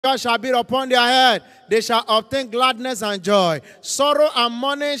God shall be upon their head. They shall obtain gladness and joy. Sorrow and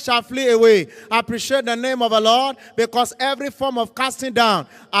mourning shall flee away. Appreciate the name of the Lord, because every form of casting down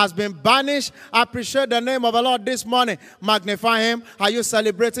has been banished. Appreciate the name of the Lord this morning. Magnify him. Are you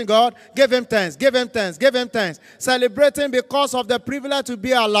celebrating God? Give him thanks. Give him thanks. Give him thanks. Celebrating because of the privilege to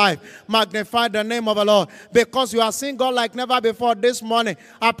be alive. Magnify the name of the Lord, because you are seeing God like never before this morning.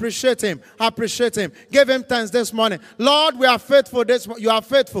 Appreciate him. Appreciate him. Give him thanks this morning. Lord, we are faithful this morning. You are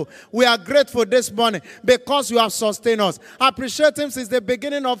faithful. We are grateful this morning because you have sustained us. Appreciate him. Since the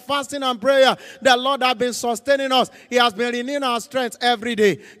beginning of fasting and prayer, the Lord has been sustaining us. He has been renewing our strength every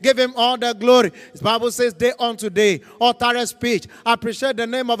day. Give him all the glory. His Bible says day unto day, uttereth speech. Appreciate the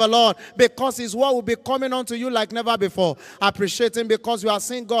name of the Lord, because his word will be coming unto you like never before. Appreciate him because you are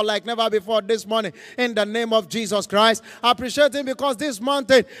seeing God like never before this morning in the name of Jesus Christ. Appreciate him because this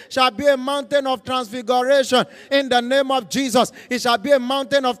mountain shall be a mountain of transfiguration in the name of Jesus. It shall be a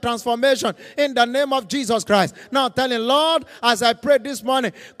mountain of transformation in the name of Jesus Christ. Now tell him, Lord, as I pray this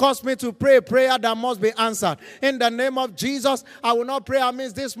morning, cause me to pray a prayer that must be answered. In the name of Jesus, I will not pray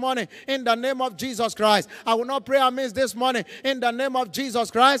amiss this morning. In the name of Jesus Christ, I will not pray amiss this morning. In the name of Jesus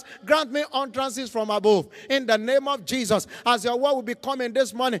Christ, grant me utterances from above. In the name of Jesus, as your word will be coming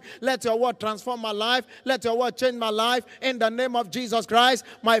this morning, let your word transform my life. Let your word change my life. In the name of Jesus Christ,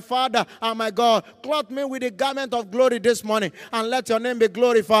 my Father and my God, clothe me with the garment of glory this morning, and let your name be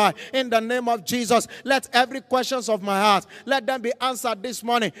glorified. In the name of Jesus, let every questions of my heart, let them be answered this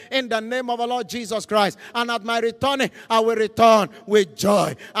morning in the name of our Lord Jesus Christ. And at my returning, I will return with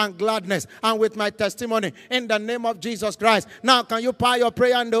joy and gladness and with my testimony in the name of Jesus Christ. Now can you power your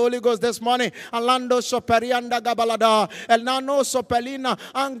prayer in the Holy Ghost this morning? Alando soperianda gabalada, elnano sopelina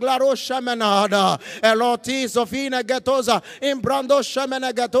anglaro shemenada, eloti sofina getoza, imbrando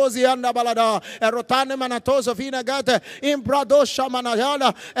shemene getozi anda balada, erotane manato sofina gete, imbrado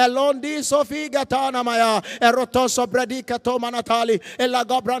shamanayala, elondi sofiga tana maya, erotoso bredica tomanatali,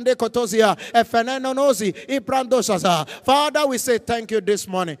 elagobrande kotozia, efenenonozi, ibrandosaza. Father, we say thank you this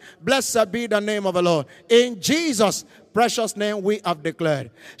morning. Blessed be the name of the Lord. In Jesus' precious name we have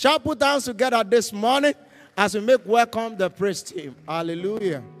declared. Shall we put hands together this morning as we make welcome the praise team?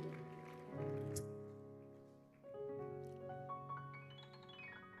 Hallelujah.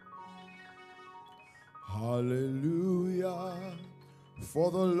 Hallelujah.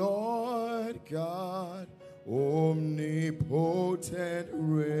 For the Lord God omnipotent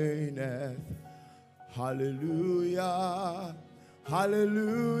reigneth. Hallelujah.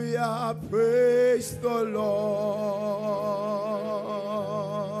 Hallelujah. Praise the Lord.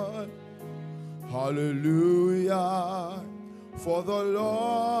 Hallelujah. For the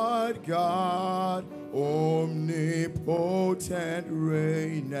Lord God omnipotent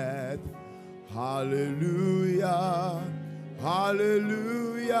reigneth. Hallelujah.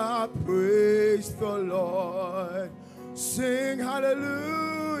 Hallelujah. Praise the Lord. Sing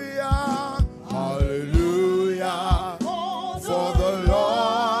hallelujah. Hallelujah. For the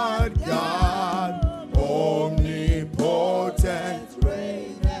Lord God omnipotent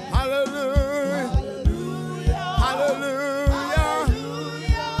reigneth. Hallelujah. Hallelujah.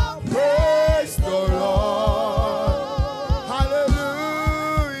 Hallelujah. Praise the Lord. Hallelujah.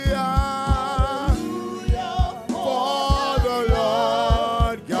 For the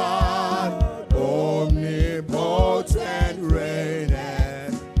Lord God omnipotent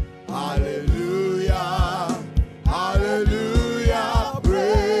reigneth. Hallelujah. Hallelujah.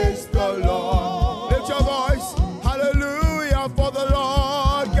 Praise the Lord. Lift your voice. Hallelujah for the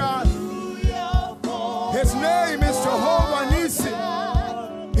Lord God. His name is Jehovah Nissi.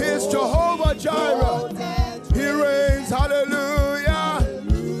 He is Jehovah Jireh. He reigns. Hallelujah.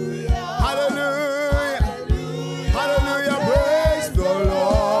 Hallelujah. Hallelujah. Praise the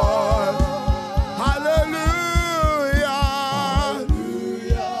Lord. Hallelujah.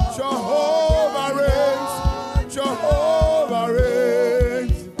 Jehovah reigns. Jehovah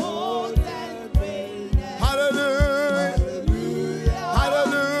reigns. Hallelujah.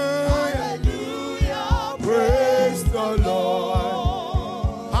 Hallelujah. Praise the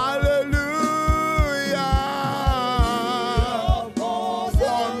Lord. Hallelujah.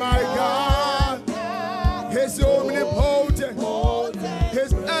 For my God, He's omnipotent.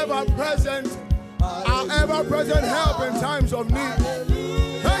 He's ever present. Our ever present help in times of need.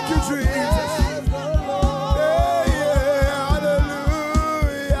 Thank you, Jesus. Yeah, yeah,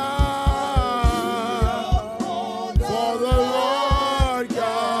 hallelujah. For the Lord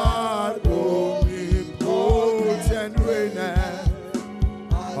God omnipotent reigneth.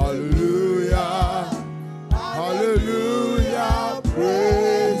 Hallelujah. Hallelujah.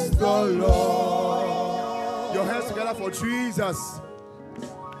 Praise the Lord. Your hands together for Jesus.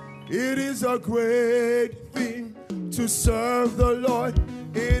 It is a great thing to serve the Lord.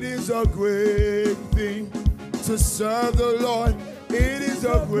 It is a great thing to serve the Lord. It is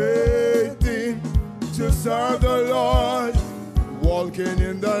a great thing to serve the Lord. Walking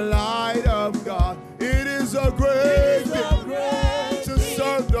in the light of God. It is a great thing to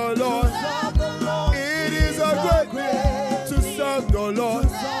serve the Lord. It is a great thing to serve the Lord.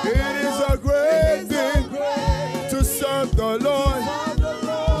 It is a great thing to serve the Lord.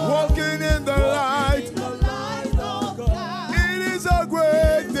 Walking in the light. It is a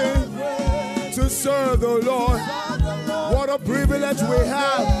great thing to serve the Lord. What a privilege we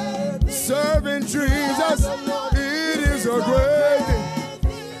have serving Jesus. It is a great thing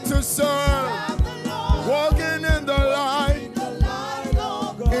to serve. Walking in the light.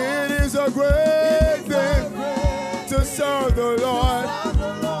 It is a great thing to serve the Lord.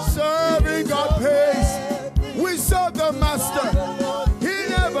 Serving God pays. We serve the Master. He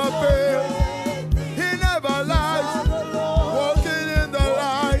never fails. He never lies. Walking in the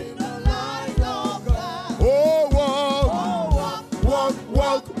light. Oh, walk.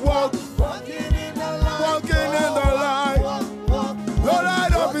 Walking in the light. The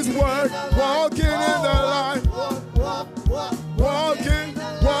light of His word. Walking in the light.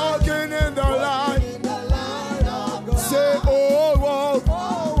 Walking in the light. Say, oh, walk.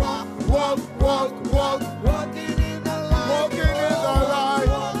 Walking in the light.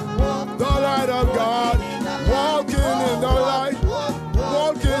 The light of God. Walking in the light.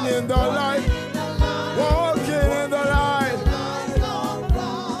 Walking in the light. Walking in the light.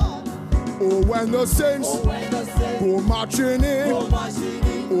 Oh, when the saints go marching in.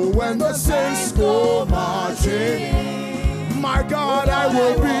 Oh, when the saints go marching. My God, I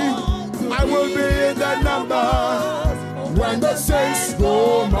will be in that number. When the saints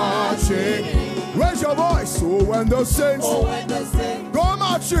go marching. Raise your voice. Oh, when the saints go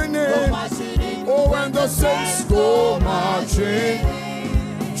marching in. Oh, when the saints go marching.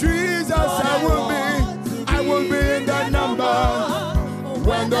 Jesus, I will be in that number.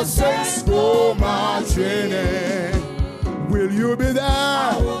 When the saints go marching in. Will you be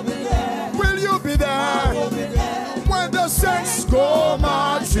there? Will you be there? When the saints go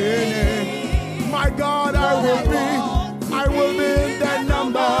marching in. My God, I will be in that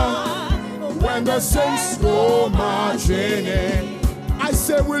number. When the saints go marching in. I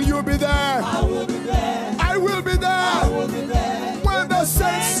say, will you be there? I will be there. I will be there. When the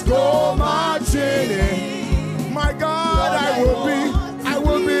saints go marching in. My God, I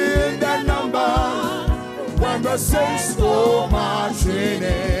will be in that number. When the saints go marching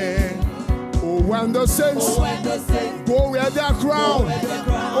in. Oh, when the saints go wear their crown.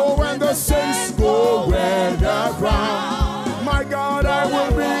 Oh, when the saints go wear their crown. My God, I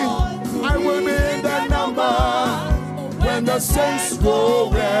will be in that number. When the saints go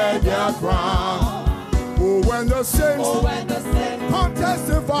wear their crown. Oh, when the saints come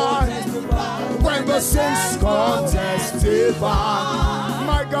testify. When the saints come testify.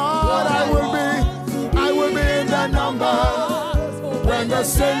 My God, I will be in that number. When the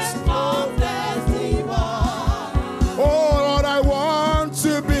saints come testify. Oh, Lord, I want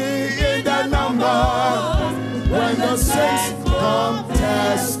to be in that number. When the saints come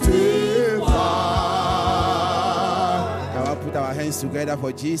testify. Now put our hands together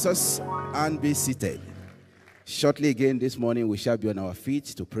for Jesus and be seated. Shortly again this morning we shall be on our feet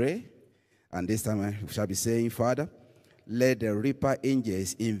to pray. And this time we shall be saying, Father, let the reaper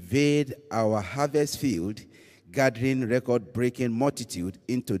angels invade our harvest field, gathering record-breaking multitude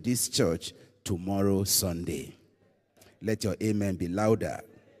into this church tomorrow, Sunday. Let your amen be louder.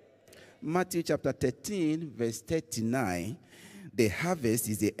 Matthew chapter 13, verse 39, the harvest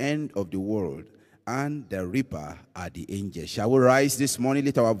is the end of the world, and the reaper are the angels. Shall we rise this morning,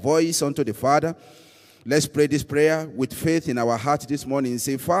 lift our voice unto the Father? Let's pray this prayer with faith in our heart this morning and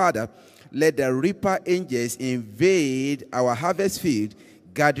say, Father, let the reaper angels invade our harvest field,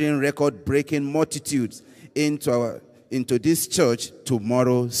 gathering record-breaking multitudes into this church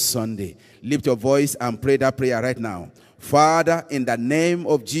tomorrow, Sunday. Lift your voice and pray that prayer right now. Father, in the name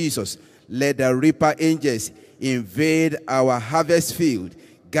of Jesus, let the reaper angels invade our harvest field,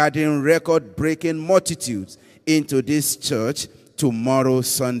 gathering record-breaking multitudes into this church tomorrow,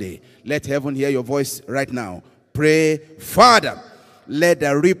 Sunday. Let heaven hear your voice right now. Pray, Father, let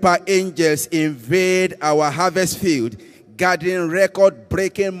the reaper angels invade our harvest field, gathering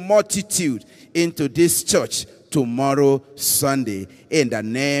record-breaking multitude into this church tomorrow, Sunday, in the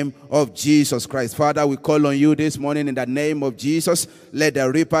name of Jesus Christ. Father, we call on you this morning in the name of Jesus. Let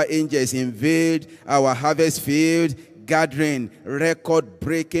the reaper angels invade our harvest field, gathering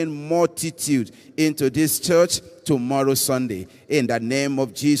record-breaking multitude into this church tomorrow Sunday. In the name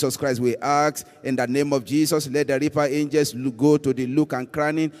of Jesus Christ, we ask, in the name of Jesus, let the reaper angels go to the nook and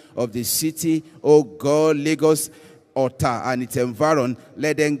cranny of the city, oh God, Lagos, Ota and its environ.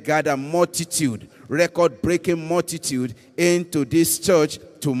 Let them gather multitude, record-breaking multitude into this church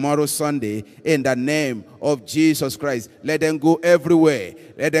tomorrow Sunday. In the name of Jesus Christ, let them go everywhere.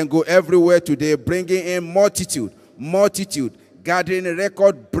 Let them go everywhere today, bringing in multitude, gathering a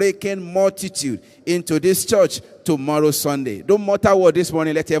record-breaking multitude into this church tomorrow Sunday. Don't matter what this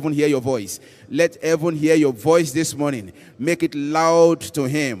morning, let heaven hear your voice. Let heaven hear your voice this morning. Make it loud to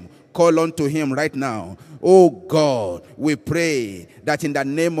him. Call on to him right now. Oh God, we pray that in the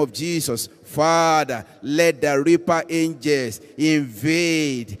name of Jesus, Father, let the reaper angels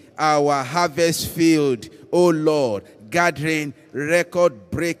invade our harvest field, oh Lord, gathering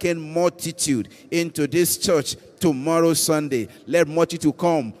record-breaking multitude into this church tomorrow Sunday. Let multitude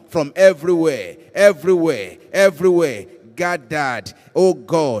come from everywhere, gathered, oh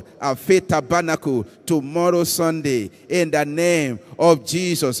God, at Faith Tabernacle tomorrow Sunday. In the name of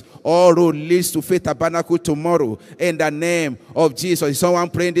Jesus, all road leads to Faith Tabernacle tomorrow. In the name of Jesus. Is someone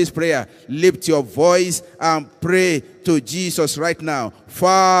praying this prayer? Lift your voice and pray to Jesus right now.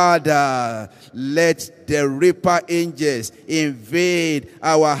 Father, let the reaper angels invade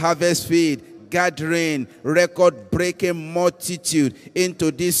our harvest field, gathering record-breaking multitude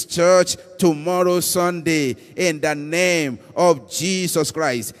into this church tomorrow Sunday. In the name of Jesus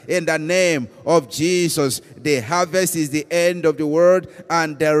Christ, in the name of Jesus. The harvest is the end of the world,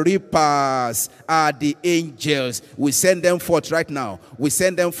 and the reapers are the angels. We send them forth right now.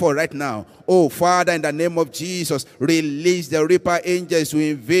 Oh Father, in the name of Jesus, release the reaper angels to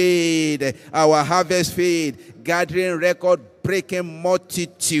invade our harvest field, gathering record-breaking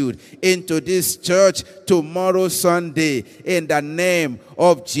multitude into this church tomorrow Sunday. In the name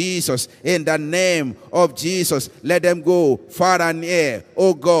of Jesus, in the name of Jesus, let them go far and near,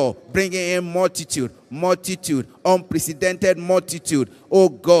 oh God, bringing in multitude, unprecedented multitude, oh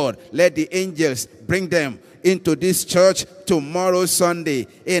God. Let the angels bring them into this church tomorrow Sunday.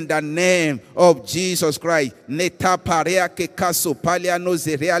 In the name of Jesus Christ. Neta parea ke kaso paliano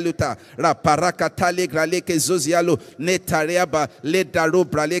zerealuta ra paraka tali grale ke zozialo netareaba le daro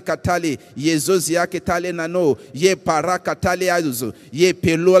brale katali yezozia ke tali nano ye paraka tali azuzo ye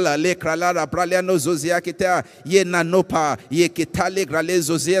pelola le kralara braliano zozia ke ta ye nanopa ye ketali grale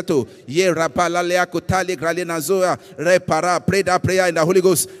zozieto ye rapala le akotali grale nazoa repara. Pray that prayer in the Holy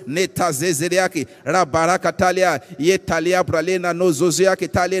Ghost. Neta zezeriaki ra baraka talia ye talia bralena no zozia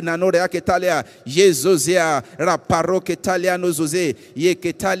ketale na no rea ketalia ye zozia ra paro ketalia no zoze ye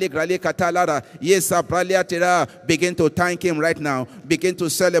ketale grale katalara ye sabralia tera. Begin to thank him right now. Begin to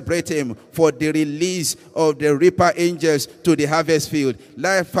celebrate him for the release of the reaper angels to the harvest field.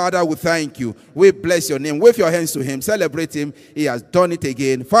 Lord Father, we thank you. We bless your name. Wave your hands to him. Celebrate him. He has done it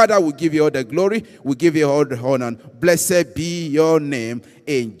again. Father, we give you all the glory. We give you all the honor. Blessed be your name.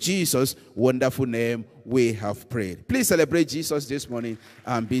 In Jesus' wonderful name we have prayed. Please celebrate Jesus this morning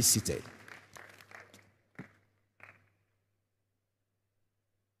and be seated.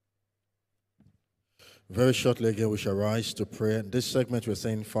 Very shortly again, we shall rise to prayer. In this segment, we're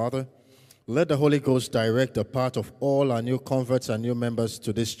saying, Father, let the Holy Ghost direct the path of all our new converts and new members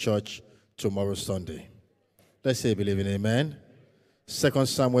to this church tomorrow Sunday. Let's say, believing, amen. 2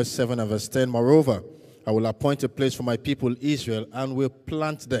 Samuel 7 and verse 10, moreover, I will appoint a place for my people Israel and will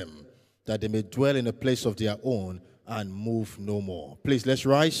plant them, that they may dwell in a place of their own and move no more. Please, let's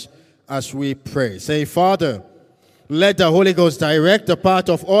rise as we pray. Say, Father, let the Holy Ghost direct the path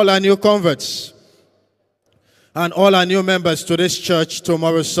of all our new converts and all our new members to this church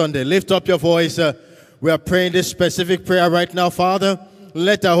tomorrow Sunday. Lift up your voice. We are praying this specific prayer right now. Father,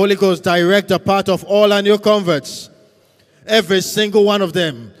 let the Holy Ghost direct the path of all our new converts, every single one of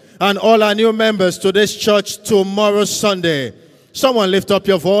them, and all our new members to this church tomorrow Sunday. Someone lift up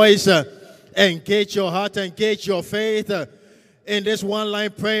your voice, engage your heart, engage your faith in this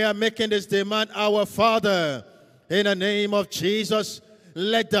one-line prayer, making this demand. Our Father, in the name of Jesus,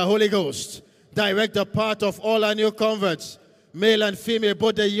 let the Holy Ghost direct the path of all our new converts, male and female,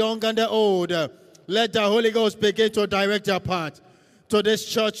 both the young and the old. Let the Holy Ghost begin to direct their path to this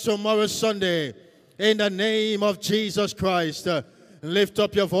church tomorrow Sunday. In the name of Jesus Christ, lift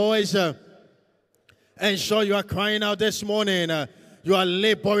up your voice. Ensure you are crying out this morning. You are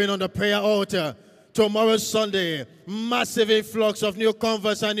laboring on the prayer altar. Tomorrow Sunday, massive influx of new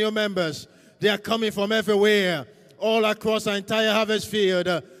converts and new members. They are coming from everywhere, all across the entire harvest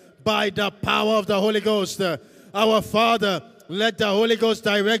field, by the power of the Holy Ghost. Our Father, let the Holy Ghost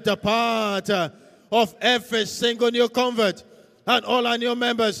direct the path of every single new convert and all our new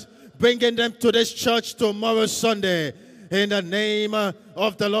members, bringing them to this church tomorrow, Sunday. In the name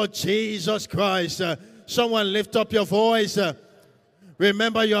of the Lord Jesus Christ. Someone lift up your voice.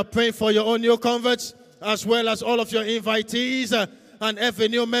 Remember, you are praying for your own new converts as well as all of your invitees and every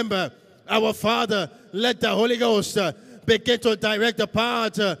new member. Our Father, let the Holy Ghost begin to direct the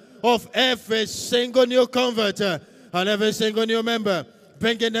path of every single new convert and every single new member,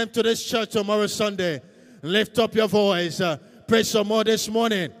 bringing them to this church tomorrow, Sunday. Lift up your voice. Pray some more this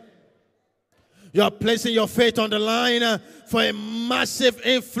morning. You are placing your faith on the line for a massive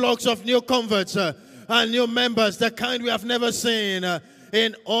influx of new converts and new members, the kind we have never seen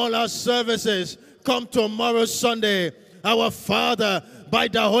in all our services. Come tomorrow, Sunday. Our Father, by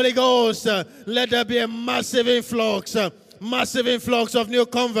the Holy Ghost, let there be a massive influx of new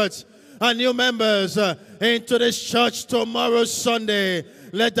converts and new members into this church tomorrow, Sunday.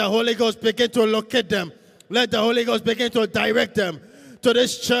 Let the Holy Ghost begin to locate them. Let the Holy Ghost begin to direct them to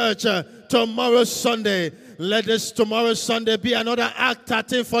this church tomorrow, Sunday. Let this tomorrow, Sunday, be another Act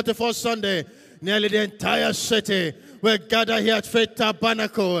 1344 Sunday. Nearly the entire city will gather here at Faith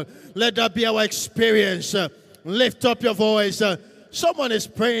Tabernacle. Let that be our experience. Lift up your voice. Someone is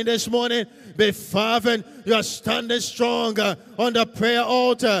praying this morning. Be fervent. You are standing strong on the prayer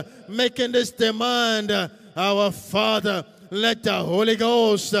altar, making this demand. Our Father, let the Holy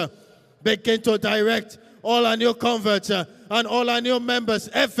Ghost begin to direct all our new converts and all our new members,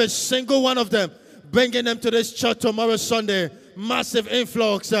 every single one of them, bringing them to this church tomorrow, Sunday. Massive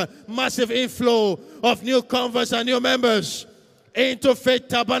influx, massive inflow of new converts and new members into Faith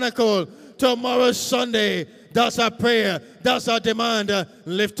Tabernacle tomorrow, Sunday. That's our prayer. That's our demand.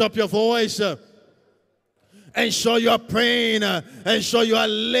 Lift up your voice. Ensure you are praying. Ensure you are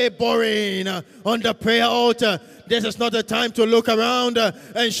laboring on the prayer altar. This is not the time to look around.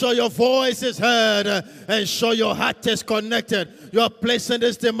 Ensure your voice is heard. Ensure your heart is connected. You are placing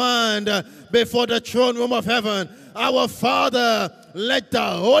this demand before the throne room of heaven. Our Father, let the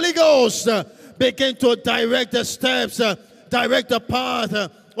Holy Ghost begin to direct the steps, direct the path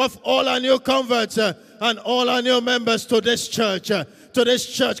of all our new converts and all our new members to this church. To this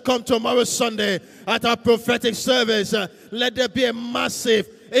church, come tomorrow, Sunday, at our prophetic service. Let there be a massive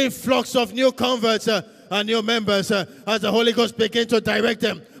influx of new converts and new members as the Holy Ghost begin to direct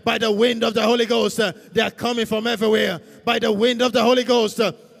them. By the wind of the Holy Ghost, they are coming from everywhere. By the wind of the Holy Ghost,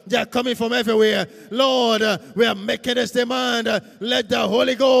 they are coming from everywhere. Lord, we are making this demand. Let the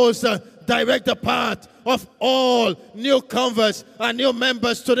Holy Ghost direct the path of all new converts and new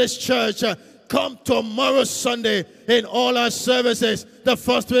members to this church. Come tomorrow, Sunday, in all our services, the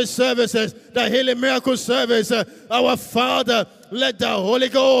first week services, the healing miracle service. Our Father, let the Holy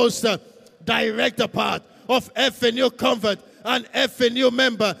Ghost direct the path of every new convert and every new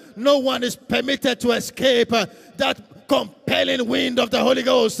member. No one is permitted to escape that compelling wind of the Holy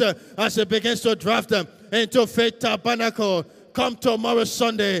Ghost as it begins to draft them into Faith Tabernacle. Come tomorrow,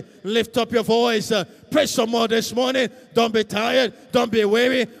 Sunday. Lift up your voice. Pray some more this morning. Don't be tired. Don't be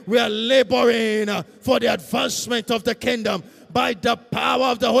weary. We are laboring for the advancement of the kingdom by the power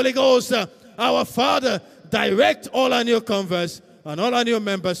of the Holy Ghost. Our Father, direct all our new converts and all our new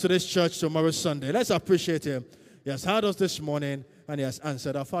members to this church tomorrow, Sunday. Let's appreciate Him. He has heard us this morning and He has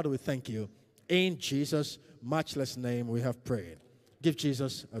answered. Our Father, we thank You. In Jesus' matchless name we have prayed. Give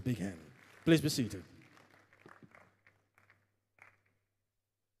Jesus a big hand. Please be seated.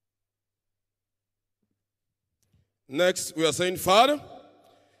 Next, we are saying, Father,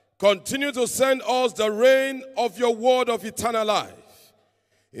 continue to send us the rain of Your word of eternal life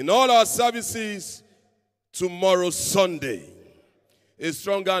in all our services tomorrow, Sunday. Is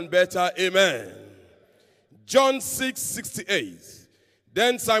stronger and better. Amen. John 6:68.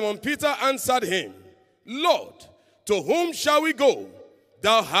 Then Simon Peter answered Him, Lord, to whom shall we go?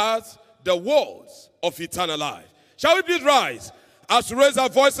 Thou hast the words of eternal life. Shall we please rise as we raise our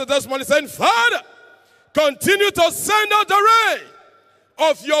voices this morning saying, Father, continue to send out the rain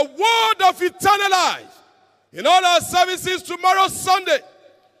of Your word of eternal life in all our services tomorrow, Sunday,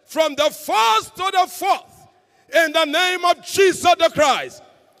 from the first to the fourth, in the name of Jesus the Christ.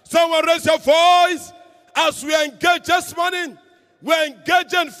 Someone raise your voice as we engage this morning. We're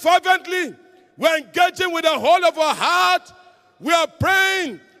engaging fervently. We're engaging with the whole of our heart. We are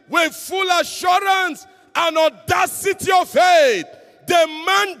praying with full assurance and audacity of faith,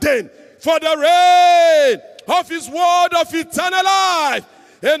 demanding for the rain of His word of eternal life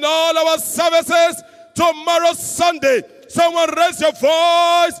in all our services tomorrow, Sunday. Someone raise your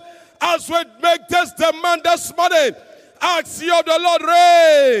voice as we make this demand this morning. Ask Ye of the Lord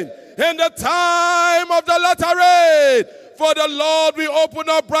rain in the time of the latter rain. For the Lord will open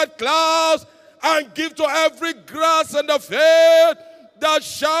up bright clouds and give to every grass in the field the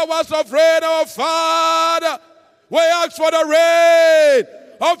showers of rain, our Father. We ask for the rain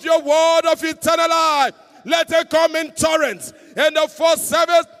of your word of eternal life. Let it come in torrents. In the first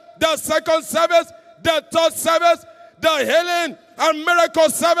service, the second service, the third service, the healing and miracle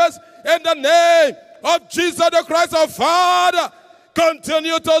service, in the name of Jesus the Christ, our Father,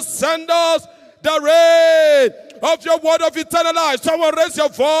 continue to send us the rain of your word of eternal life. Someone raise your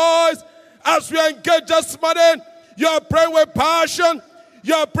voice as we engage this morning. You are praying with passion.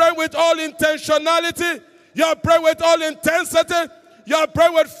 You are praying with all intentionality. You are praying with all intensity. You are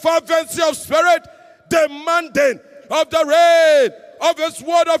praying with fervency of spirit, demanding of the rain of his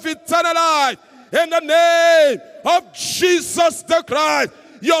word of eternal life. In the name of Jesus the Christ,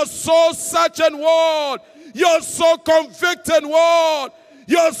 your soul searching word, your soul convicting word,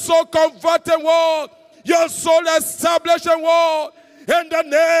 your soul converting word, your soul establishing word. In the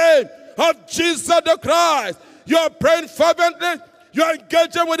name of Jesus the Christ, you are praying fervently. You are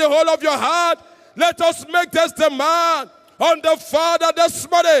engaging with the whole of your heart. Let us make this demand on the Father this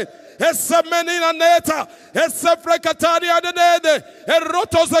morning.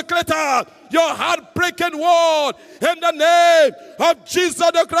 Your heart-breaking word in the name of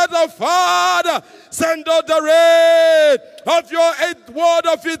Jesus the Christ, the Father. Send out the rain of your word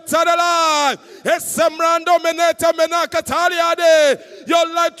of eternal life. Your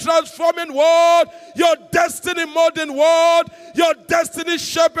life-transforming word, your destiny-molding word, your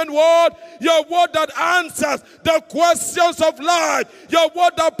destiny-shaping word, your word that answers the questions of life, your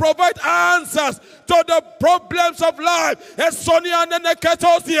word that provides answers to the problems of life.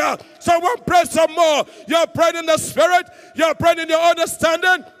 Someone pray some more. You're praying in the spirit, you're praying in your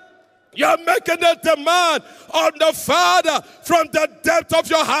understanding. You're making a demand on the Father from the depth of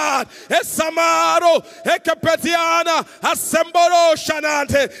your heart. Esamaro, ekepetiana, asemboro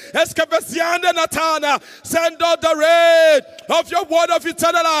shanante, eskepesiande natana. Send out the rain of your word of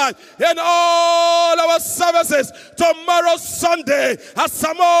eternal life in all our services. Tomorrow Sunday,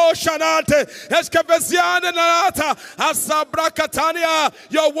 asamo shanante, eskepesiande nata, asabrakatania.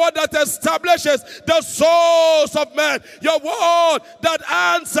 Your word that establishes the souls of men. Your word that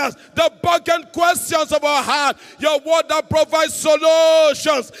answers the bugging questions of our heart. Your word that provides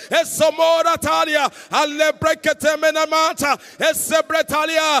solutions.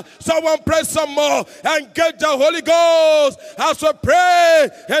 Someone pray some more. Engage the Holy Ghost as we pray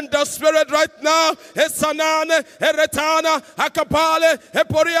in the Spirit right now. Esanane, eretana, akapale,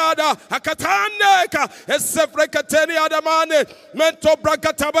 eporiada, akataneka, esefrekateni adamane, mento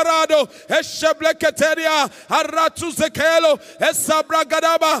bragatabarado, esheblekateria, aratu zekelo,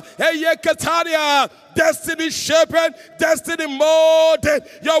 esabragadaba, eyekatania. Destiny shaping, destiny molded,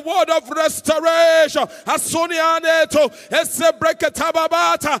 your word of restoration. Asunianeto, ese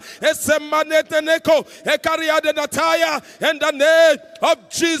brekatababata, ese maneteneko, ekariade nataya, in the name of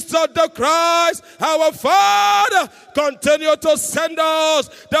Jesus the Christ, our Father. Continue to send us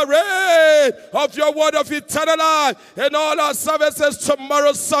the rain of your word of eternal life in all our services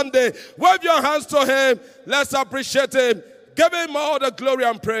tomorrow Sunday. Wave your hands to him. Let's appreciate him. Give him all the glory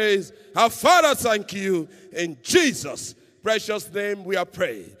and praise. Our Father, thank you. In Jesus' precious name we are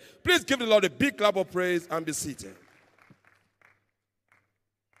praying. Please give the Lord a big clap of praise and be seated.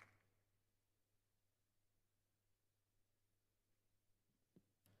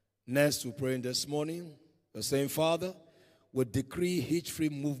 Next, we're praying this morning. The same Father will decree hitch-free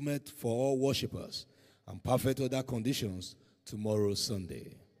movement for all worshippers and perfect other conditions tomorrow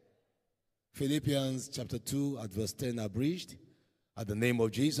Sunday. Philippians chapter 2 at verse 10 abridged. At the name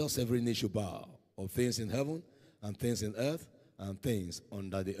of Jesus, every knee shall bow, of things in heaven and things in earth and things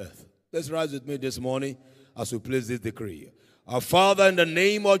under the earth. Let's rise with me this morning as we place this decree. Our Father, in the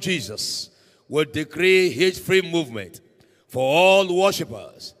name of Jesus, will decree hitch-free movement for all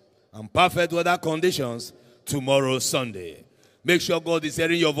worshippers and perfect weather conditions tomorrow Sunday. Make sure God is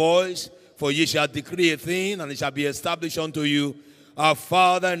hearing your voice, for ye shall decree a thing and it shall be established unto you. Our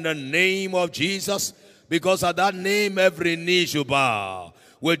Father, in the name of Jesus, because at that name every knee shall bow,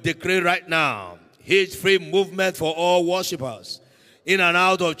 we decree right now hitch-free movement for all worshippers in and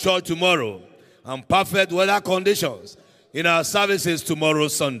out of church tomorrow and perfect weather conditions in our services tomorrow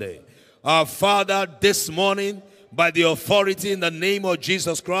Sunday. Our Father, this morning, by the authority in the name of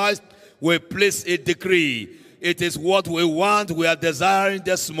Jesus Christ, we place a decree. It is what we want, we are desiring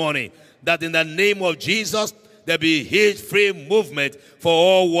this morning, that in the name of Jesus, there be hitch-free movement for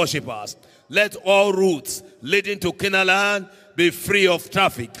all worshippers. Let all routes leading to Canaan land be free of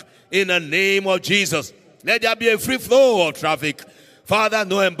traffic. In the name of Jesus, let there be a free flow of traffic. Father,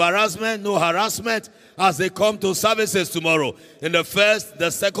 no embarrassment, no harassment as they come to services tomorrow. In the first, the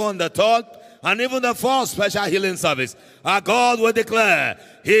second, the third, and even the first special healing service, our God will declare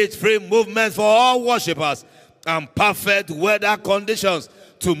heat-free movement for all worshippers and perfect weather conditions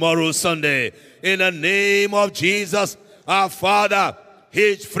tomorrow, Sunday. In the name of Jesus, our Father,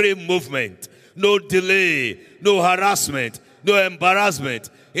 heat-free movement, no delay, no harassment, no embarrassment.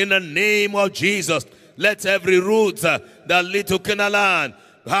 In the name of Jesus, let every route that lead to Canaan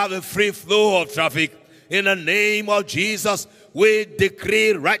have a free flow of traffic. In the name of Jesus, we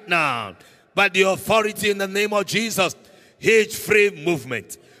decree right now, by the authority in the name of Jesus, hitch-free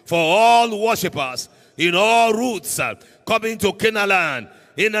movement for all worshippers in all routes coming to Canaan.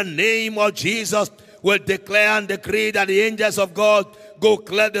 In the name of Jesus, we declare and decree that the angels of God go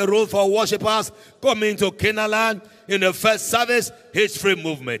clear the road for worshippers coming to Canaan. In the first service, hitch-free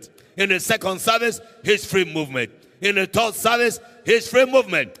movement. In the second service, hitch-free movement. In the third service, hitch-free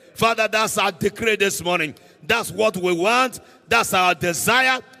movement. Father, that's our decree this morning. That's what we want. That's our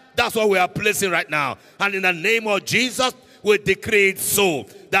desire. That's what we are placing right now. And in the name of Jesus, we decree it so,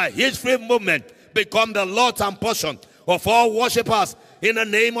 that hitch-free movement become the lot and portion of all worshippers in the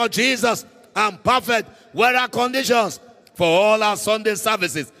name of Jesus, and perfect weather conditions for all our Sunday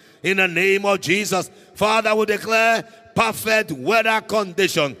services in the name of Jesus. Father, we declare perfect weather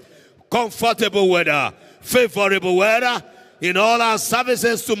condition, comfortable weather, favorable weather in all our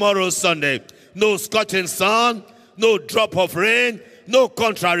services tomorrow, Sunday. No scorching sun, no drop of rain, no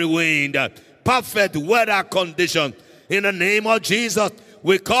contrary wind. Perfect weather condition in the name of Jesus.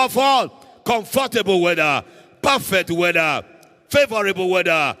 We call for comfortable weather, perfect weather, favorable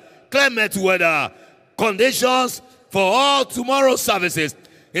weather, clement weather conditions for all tomorrow's services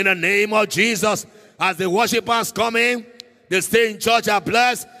in the name of Jesus. As the worshipers come in, they stay in church, are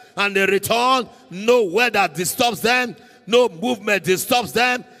blessed, and they return. No weather disturbs them, no movement disturbs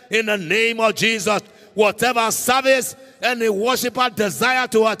them in the name of Jesus. Whatever service any worshiper desire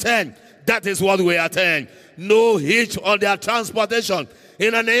to attend, that is what we attend. No hitch on their transportation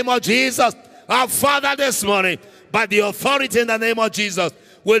in the name of Jesus. Our Father, this morning, by the authority in the name of Jesus,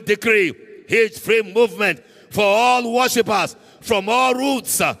 will decree hitch-free movement for all worshippers from all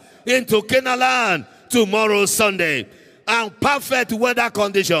routes into Canaan tomorrow, Sunday, and perfect weather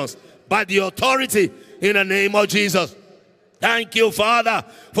conditions by the authority in the name of Jesus. Thank you, Father,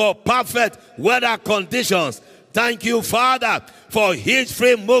 for perfect weather conditions. Thank you, Father, for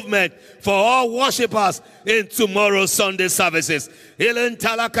hitch-free movement for all worshippers in tomorrow's Sunday services.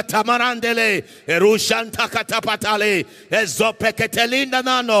 Ilentala katamarandele, erushanta katapatale, ezopeketelinda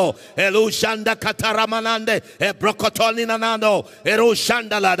nano, elushanda kataramanande, ebrokotoni nano,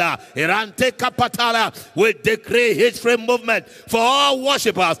 erushanda lada, erante kapatala. We decree hitch-free movement for all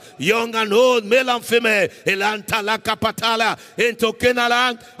worshippers, young and old, male and female, ilantala kapatala, into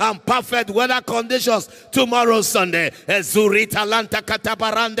Canaan and perfect weather conditions tomorrow, Sunday. Ezurita lanta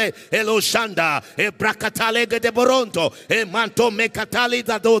katabarande, elushanda, ebrakatale gedeboronto, emanto mekatali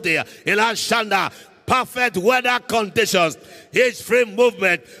dadodea, elashanda. Perfect weather conditions, hitch-free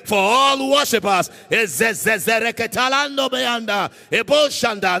movement for all worshippers. Now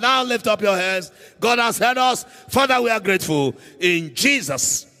lift up your hands. God has heard us. Father, we are grateful. In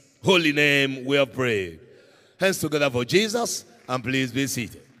Jesus' holy name we have prayed. Hands together for Jesus, and please be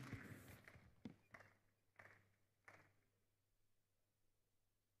seated.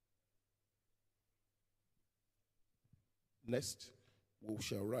 Next, we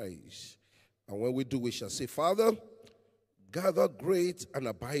shall rise. And when we do, we shall say, Father, gather great and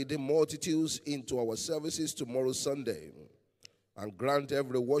abiding multitudes into our services tomorrow, Sunday, and grant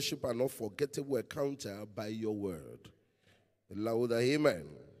every worship an unforgettable encounter by your word. Louder, amen.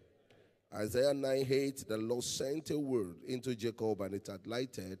 Isaiah 9:8, the Lord sent a word into Jacob, and it had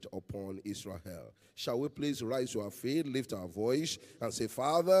lighted upon Israel. Shall we please rise to our feet, lift our voice, and say,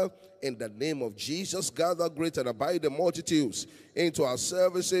 Father, in the name of Jesus, gather great and abiding multitudes into our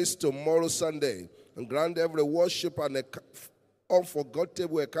services tomorrow, Sunday, and grant every worship an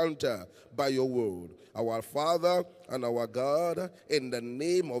unforgettable encounter by your word. Our Father and our God, in the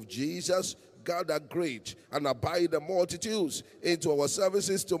name of Jesus, gather great and abiding multitudes into our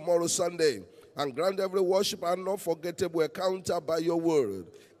services tomorrow, Sunday, and grant every worship an unforgettable encounter by your word.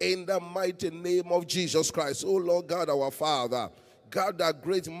 In the mighty name of Jesus Christ, O Lord God, our Father, gather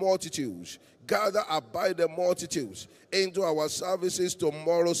great multitudes, gather abiding multitudes into our services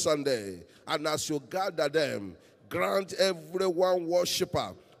tomorrow, Sunday. And as you gather them, grant every one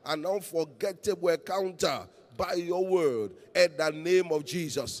worshiper an unforgettable encounter by your word. In the name of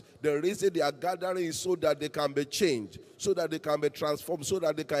Jesus. The reason they are gathering is so that they can be changed, so that they can be transformed, so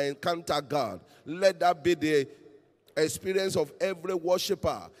that they can encounter God. Let that be the experience of every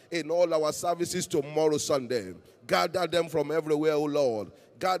worshiper in all our services tomorrow, Sunday. Gather them from everywhere, O Lord.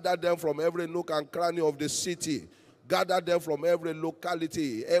 Gather them from every nook and cranny of the city. Gather them from every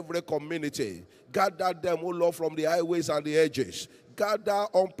locality, every community. Gather them, O Lord, from the highways and the edges. Gather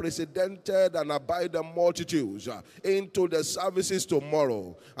unprecedented and abiding multitudes into the services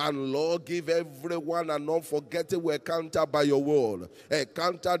tomorrow. And Lord, give everyone an unforgettable encounter by your word. A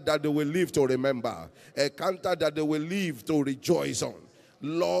encounter that they will live to remember. A encounter that they will live to rejoice on.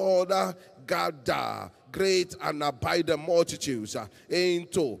 Lord, gather great and abiding multitudes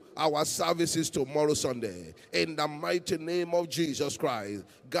into our services tomorrow Sunday. In the mighty name of Jesus Christ,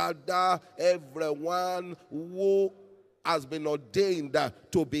 gather everyone who has been ordained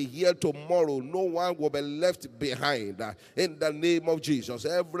to be here tomorrow. No one will be left behind. In the name of Jesus,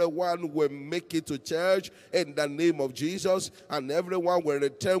 everyone will make it to church in the name of Jesus, and everyone will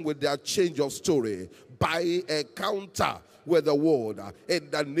return with their change of story by encounter with the word. In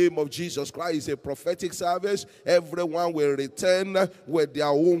the name of Jesus Christ, a prophetic service. Everyone will return with their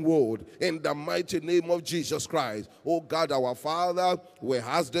own word. In the mighty name of Jesus Christ. Oh God, our Father, we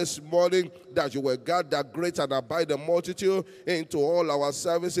ask this morning that you will gather great and abiding multitude into all our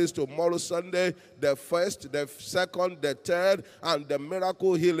services tomorrow Sunday, the first, the second, the third, and the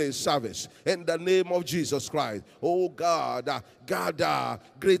miracle healing service. In the name of Jesus Christ. Oh God, gather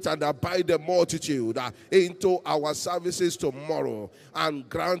great and abiding multitude into our services tomorrow, and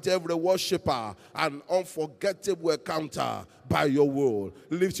grant every worshiper an unforgettable encounter by your word.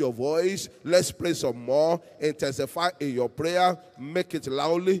 Lift your voice. Let's pray some more. Intensify in your prayer. Make it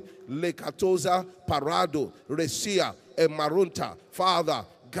loudly. Lekatoza, Parado, Resia, Emarunta. Father,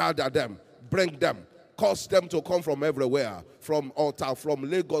 gather them. Bring them. Cause them to come from everywhere. From Ota, from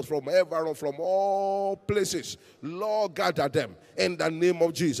Lagos, from everyone, from all places. Lord, gather them in the name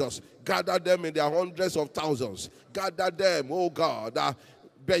of Jesus. Gather them in their hundreds of thousands. Gather them, oh God,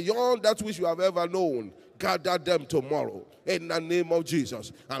 beyond that which you have ever known. Gather them tomorrow in the name of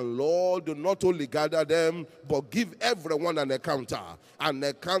Jesus. And Lord, do not only gather them, but give everyone an encounter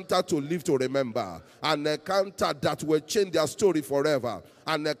to live to remember, an encounter that will change their story forever,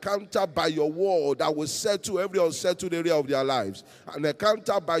 an encounter by your word that will settle every unsettled area of their lives, an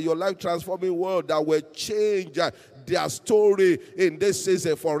encounter by your life transforming word that will change their story in this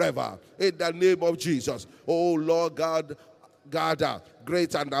season forever. In the name of Jesus. Oh Lord God, gather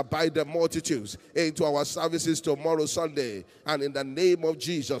great and abiding multitudes into our services tomorrow Sunday. And in the name of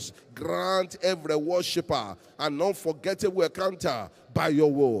Jesus, grant every worshiper an unforgettable encounter by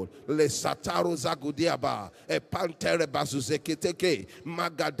your word. Le sataro zagudiaba, e pantere bazuzeketeke,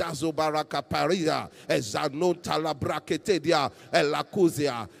 magadazo barakaparia, e zanon talabraketedia, e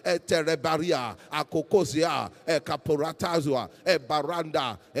lakuzia, e terebaria, akokozia, e kaporatazua, e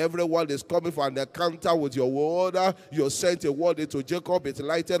baranda. Everyone is coming for an encounter with your word. You sent a word into Jacob, it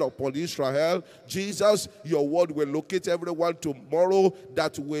lighted upon Israel. Jesus, your word will locate everyone tomorrow,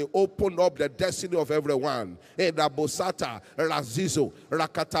 that will open up the destiny of everyone. In the Bosata, Razizo,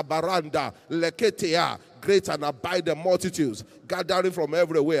 Rakatabaranda, Leketea, great and abiding multitudes gathering from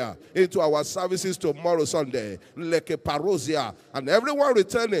everywhere into our services tomorrow Sunday. Lekeparozia, and everyone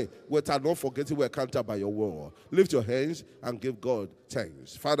returning with an unforgettable encounter by your word. Lift your hands and give God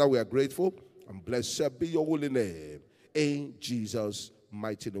thanks. Father, we are grateful, and blessed be your holy name. In Jesus'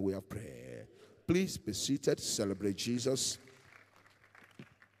 mighty name we have prayed. Please be seated. Celebrate Jesus.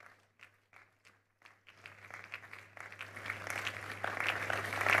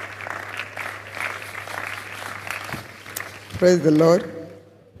 Praise the Lord.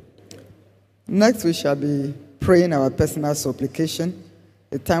 Next, we shall be praying our personal supplication,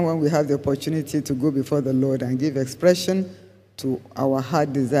 a time when we have the opportunity to go before the Lord and give expression to our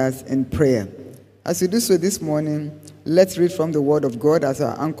heart desires in prayer. As we do so this morning, let's read from the Word of God as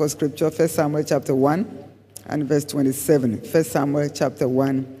our anchor scripture, 1 Samuel chapter 1 and verse 27. 1 Samuel chapter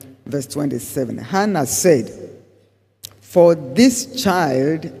 1, verse 27. Hannah said, "For this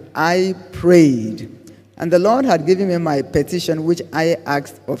child I prayed, and the Lord had given me my petition which I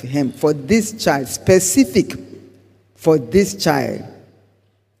asked of him." For this child, specific, for this child,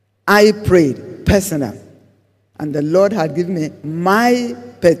 I prayed, personal. And the Lord had given me my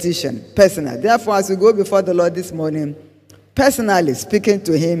petition, personal. Therefore, as we go before the Lord this morning, personally speaking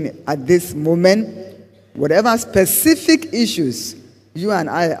to him at this moment, whatever specific issues you and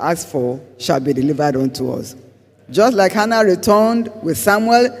I ask for shall be delivered unto us. Just like Hannah returned with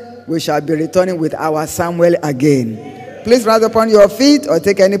Samuel, we shall be returning with our Samuel again. Please rise upon your feet or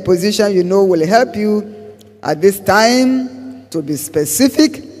take any position you know will help you at this time to be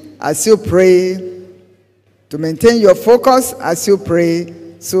specific as you pray, to maintain your focus as you pray,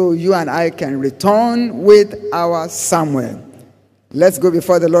 so you and I can return with our Samuel. Let's go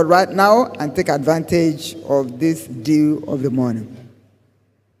before the Lord right now and take advantage of this dew of the morning.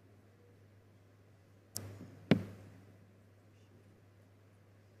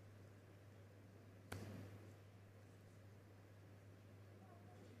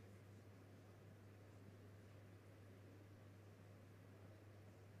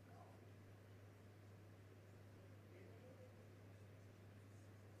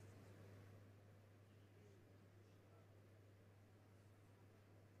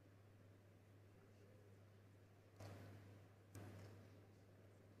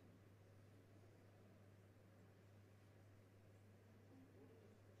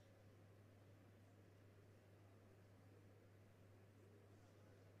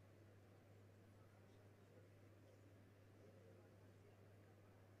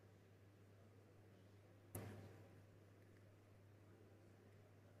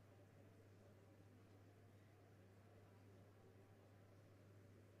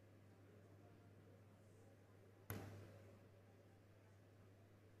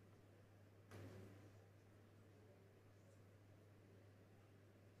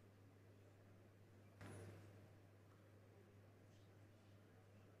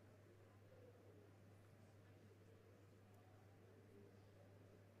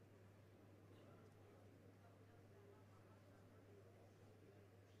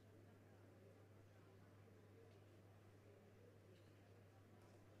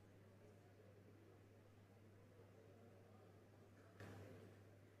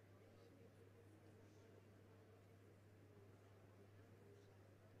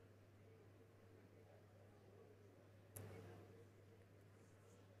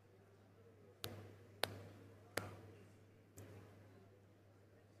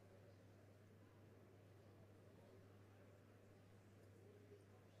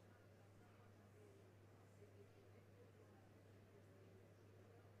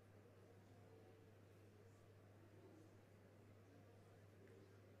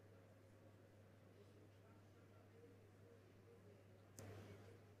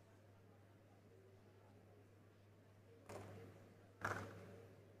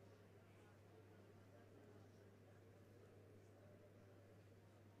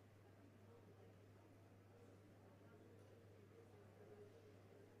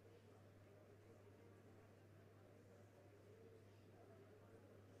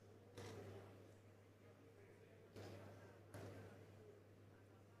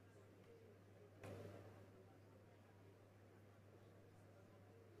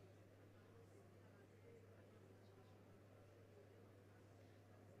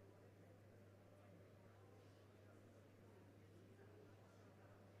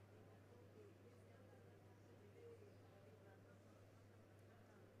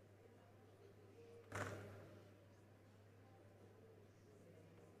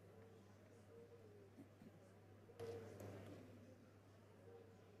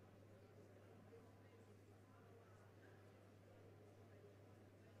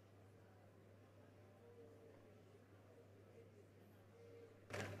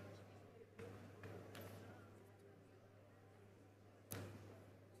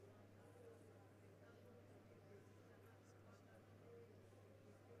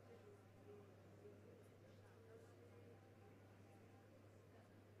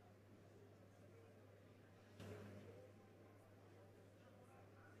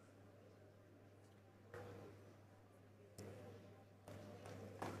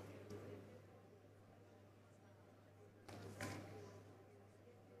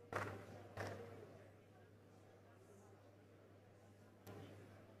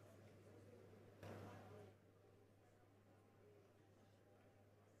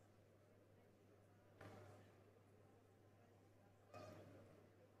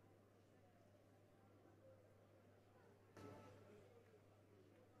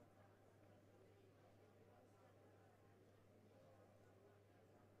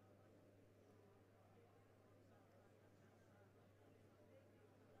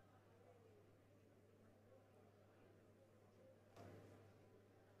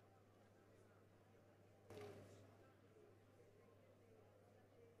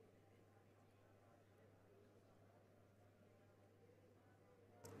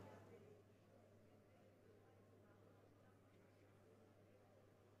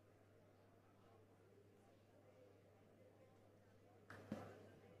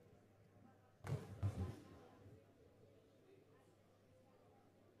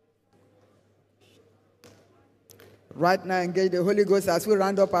 Right now, engage the Holy Ghost as we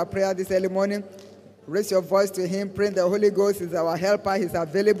round up our prayer this early morning. Raise your voice to him. Pray the Holy Ghost is our helper. He's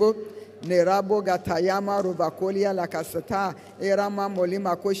available. Nerabo gatayama rubakolia lakasata erama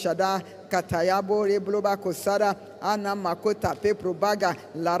molima koshada katayabo rebloba kosada ana makota peprobaga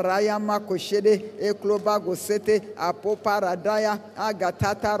laraya makoshede ekloba gosete apoparadaya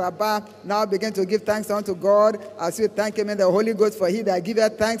agatata raba. Now begin to give thanks unto God as we thank him in the Holy Ghost, for he that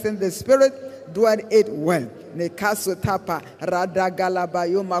giveth thanks in the Spirit doeth it well. Nekasotapa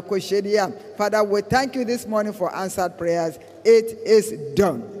radagalabayo makoshedia. Father, we thank you this morning for answered prayers. It is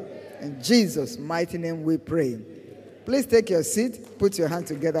done. In Jesus' mighty name we pray. Please take your seat. Put your hand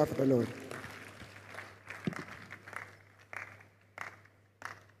together for the Lord.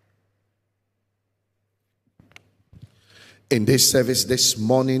 In this service this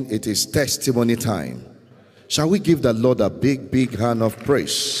morning, it is testimony time. Shall we give the Lord a big, big hand of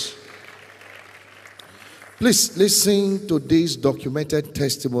praise? Please listen to these documented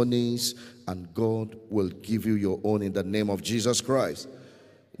testimonies, and God will give you your own in the name of Jesus Christ.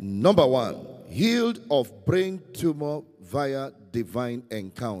 Number 1, healed of brain tumor via divine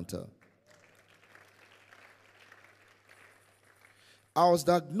encounter. I was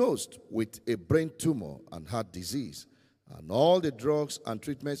diagnosed with a brain tumor and heart disease, and all the drugs and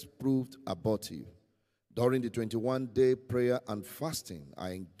treatments proved abortive. During the 21-day prayer and fasting,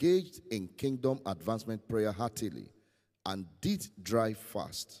 I engaged in kingdom advancement prayer heartily and did dry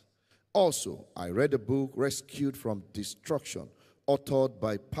fast. Also, I read a book, Rescued from Destruction, authored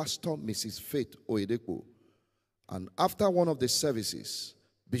by Pastor Mrs. Faith Oyedepo. And after one of the services,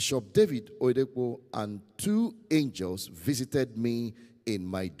 Bishop David Oyedepo and 2 angels visited me in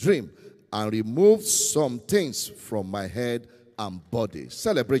my dream and removed some things from my head and body.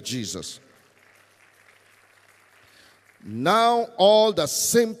 Celebrate Jesus. Now all the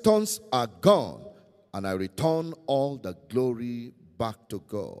symptoms are gone, and I return all the glory back to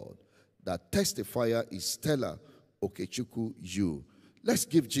God. The testifier is Stella Okechukwu Yu. Let's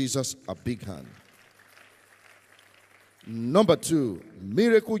give Jesus a big hand. Number 2,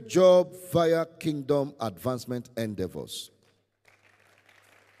 miracle job via kingdom advancement endeavors.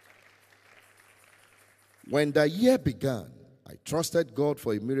 When the year began, I trusted God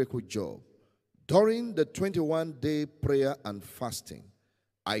for a miracle job. During the 21-day prayer and fasting,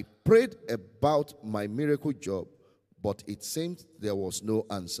 I prayed about my miracle job, but it seemed there was no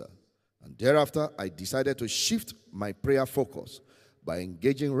answer. And thereafter, I decided to shift my prayer focus by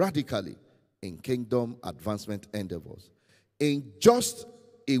engaging radically in kingdom advancement endeavors. In just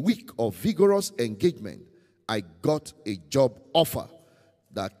a week of vigorous engagement, I got a job offer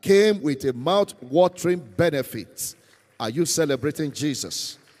that came with a mouth-watering benefit. Are you celebrating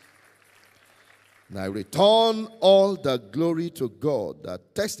Jesus? And I return all the glory to God. The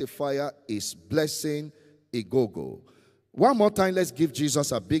testifier is blessing Igogo. One more time, let's give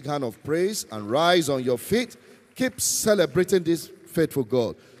Jesus a big hand of praise and rise on your feet. Keep celebrating this faithful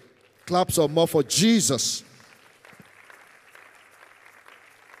God. Clap some more for Jesus.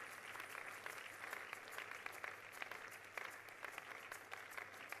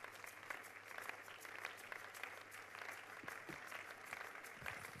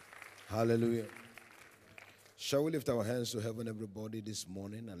 Hallelujah. Shall we lift our hands to heaven, everybody, this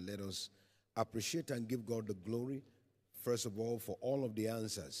morning, and let us appreciate and give God the glory, first of all, for all of the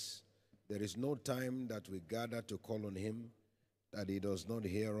answers. There is no time that we gather to call on him that he does not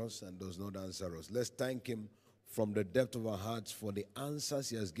hear us and does not answer us. Let's thank him from the depth of our hearts for the answers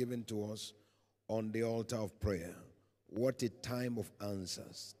he has given to us on the altar of prayer. What a time of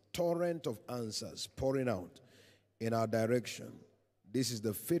answers. Torrent of answers pouring out in our direction. This is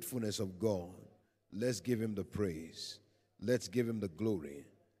the faithfulness of God. Let's give him the praise. Let's give him the glory.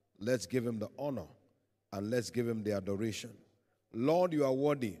 Let's give him the honor. And let's give him the adoration. Lord, you are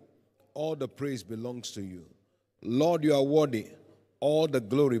worthy. All the praise belongs to you. Lord, you are worthy. All the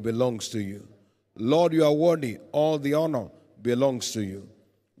glory belongs to you. Lord, you are worthy. All the honor belongs to you.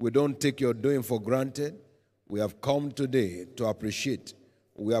 We don't take your doing for granted. We have come today to appreciate.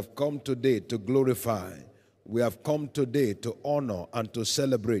 We have come today to glorify. We have come today to honor and to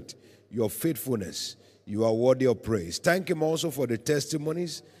celebrate your faithfulness. You are worthy of praise. Thank him also for the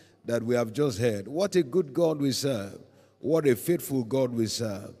testimonies that we have just heard. What a good God we serve. What a faithful God we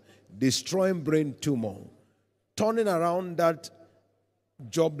serve. Destroying brain tumor. Turning around that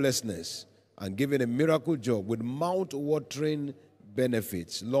joblessness and giving a miracle job with mouth-watering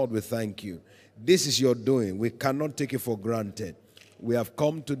benefits. Lord, we thank you. This is your doing. We cannot take it for granted. We have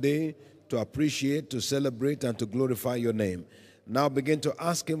come today to appreciate, to celebrate, and to glorify your name. Now begin to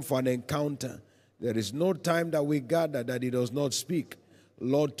ask him for an encounter. There is no time that we gather that he does not speak.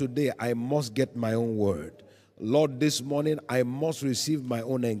 Lord, today I must get my own word. Lord, this morning I must receive my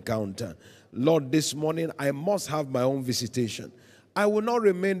own encounter. Lord, this morning I must have my own visitation. I will not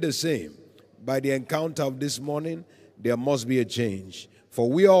remain the same. By the encounter of this morning, there must be a change. For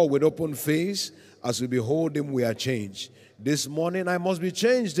we all with open face, as we behold him, we are changed. This morning I must be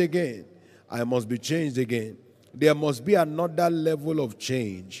changed again. I must be changed again. There must be another level of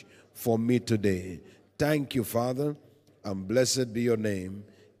change for me today. Thank you, Father, and blessed be your name.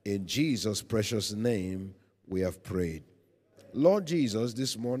 In Jesus' precious name, we have prayed. Lord Jesus,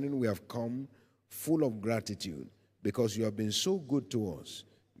 this morning we have come full of gratitude because you have been so good to us.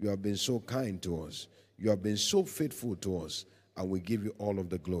 You have been so kind to us. You have been so faithful to us, and we give you all of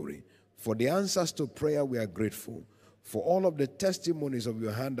the glory. For the answers to prayer, we are grateful. For all of the testimonies of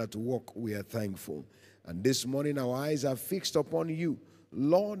your hand at work, we are thankful. And this morning our eyes are fixed upon you.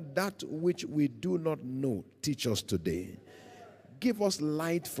 Lord, that which we do not know, teach us today. Give us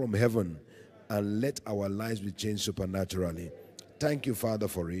light from heaven and let our lives be changed supernaturally. Thank you, Father,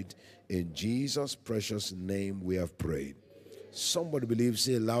 for it. In Jesus' precious name we have prayed. Somebody believes,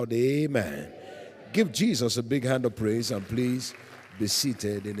 say loud, amen. Give Jesus a big hand of praise and please be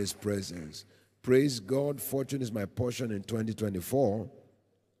seated in his presence. Praise God. Fortune is my portion in 2024.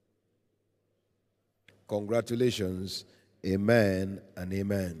 Congratulations. Amen and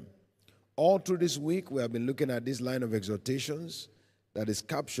amen. All through this week, we have been looking at this line of exhortations that is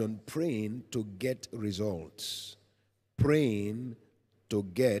captioned, praying to get results. Praying to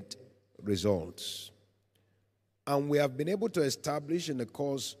get results. And we have been able to establish in the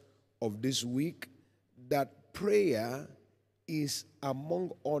course of this week that prayer is,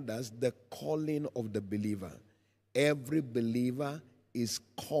 among others, the calling of the believer. Every believer is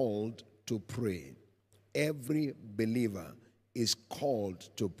called to pray. Every believer is called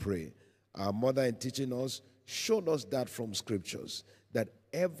to pray. Our mother, in teaching us, showed us that from scriptures, that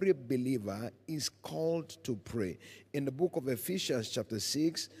every believer is called to pray. In the book of Ephesians chapter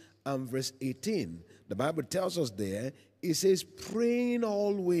 6 and verse 18, the Bible tells us there, it says, praying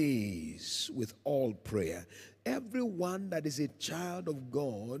always with all prayer. Everyone that is a child of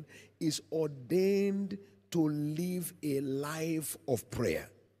God is ordained to live a life of prayer.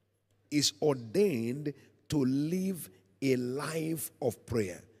 Is ordained to live a life of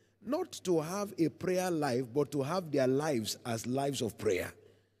prayer. Not to have a prayer life, but to have their lives as lives of prayer.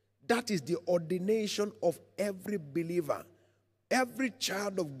 That is the ordination of every believer. Every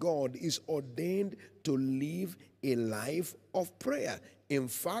child of God is ordained to live a life of prayer. In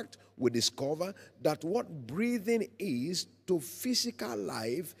fact, we discover that what breathing is to physical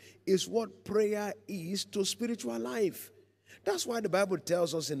life is what prayer is to spiritual life. That's why the Bible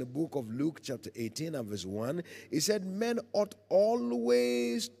tells us in the book of Luke chapter 18 and verse 1, it said, men ought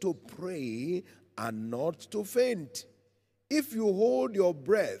always to pray and not to faint. If you hold your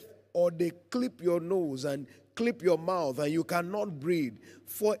breath or they clip your nose and clip your mouth and you cannot breathe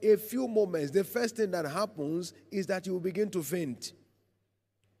for a few moments, the first thing that happens is that you will begin to faint.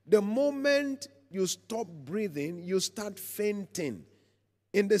 The moment you stop breathing, you start fainting.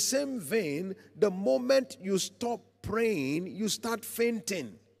 In the same vein, the moment you stop praying, you start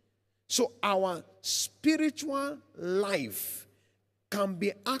fainting. So our spiritual life can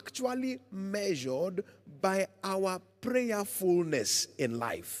be actually measured by our prayerfulness in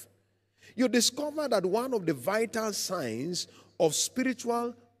life. You discover that one of the vital signs of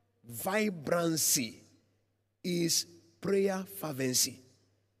spiritual vibrancy is prayer fervency.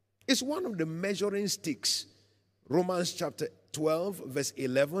 It's one of the measuring sticks. Romans chapter 12, verse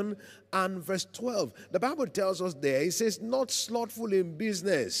 11 and verse 12. The Bible tells us there, it says, not slothful in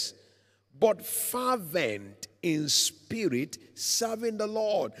business, but fervent in spirit, serving the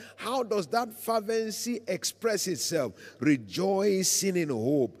Lord. How does that fervency express itself? Rejoicing in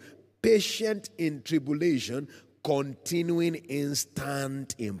hope, patient in tribulation, continuing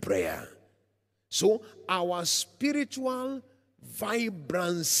instant in prayer. So our spiritual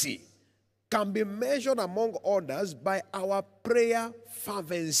vibrancy can be measured, among others, by our prayer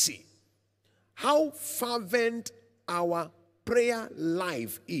fervency. How fervent our prayer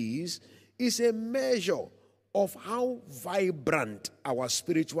life is a measure of how vibrant our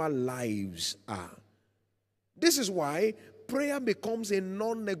spiritual lives are. This is why prayer becomes a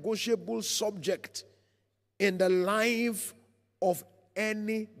non-negotiable subject in the life of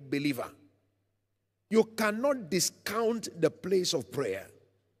any believer. You cannot discount the place of prayer.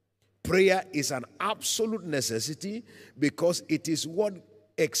 Prayer is an absolute necessity because it is what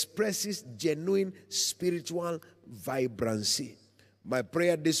expresses genuine spiritual vibrancy. My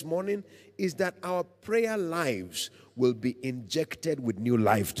prayer this morning is that our prayer lives will be injected with new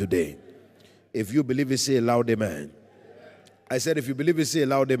life today. If you believe it, say a loud amen. I said if you believe it, say a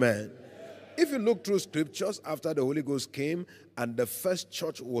loud amen. If you look through scriptures, after the Holy Ghost came and the first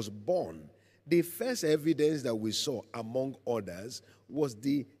church was born, the first evidence that we saw, among others, was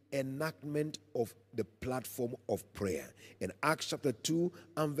the enactment of the platform of prayer. In Acts chapter 2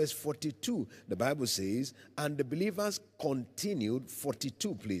 and verse 42, the Bible says, and the believers continued,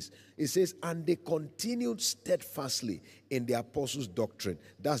 42 please, it says, and they continued steadfastly in the apostles' doctrine,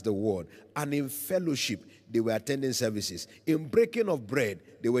 that's the word, and in fellowship, they were attending services, in breaking of bread,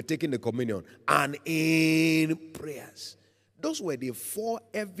 they were taking the communion, and in prayers. Those were the four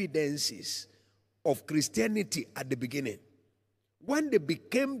evidences of Christianity at the beginning. When they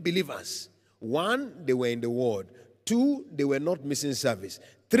became believers, 1, they were in the word. 2, they were not missing service.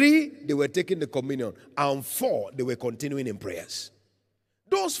 3, they were taking the communion. And 4, they were continuing in prayers.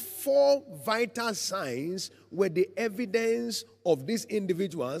 Those 4 vital signs were the evidence of these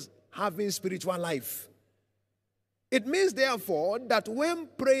individuals having spiritual life. It means, therefore, that when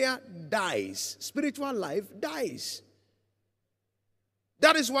prayer dies, spiritual life dies.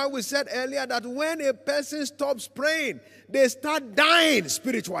 That is why we said earlier that when a person stops praying, they start dying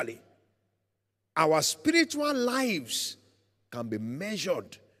spiritually. Our spiritual lives can be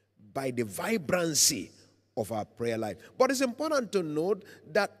measured by the vibrancy of our prayer life. But it's important to note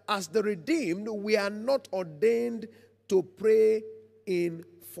that as the redeemed, we are not ordained to pray in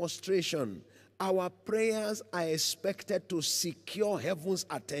frustration. Our prayers are expected to secure heaven's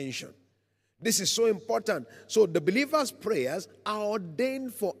attention. This is so important. So the believer's prayers are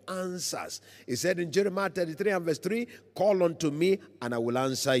ordained for answers. He said in Jeremiah 33 and verse 3, call unto me and I will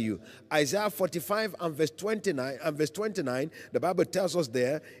answer you. Isaiah 45 and verse 29, the Bible tells us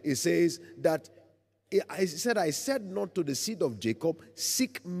there, it says that, I said not to the seed of Jacob,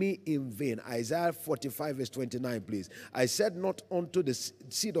 seek me in vain. Isaiah 45 verse 29, please. I said not unto the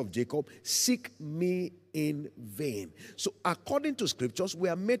seed of Jacob, seek me in vain. So according to scriptures, we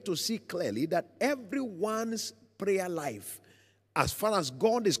are made to see clearly that everyone's prayer life, as far as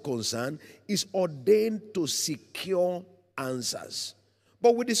God is concerned, is ordained to secure answers.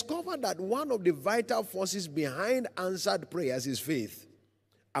 But we discover that one of the vital forces behind answered prayers is faith.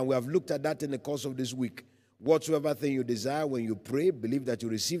 And we have looked at that in the course of this week. Whatsoever thing you desire when you pray, believe that you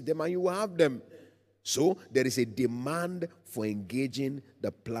receive them and you will have them. So there is a demand for engaging the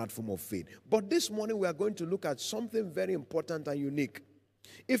platform of faith. But this morning we are going to look at something very important and unique.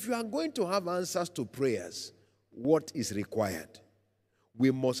 If you are going to have answers to prayers, what is required?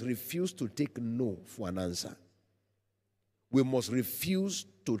 We must refuse to take no for an answer. We must refuse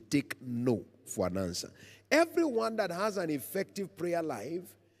to take no for an answer. Everyone that has an effective prayer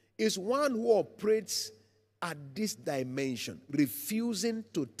life is one who operates at this dimension, refusing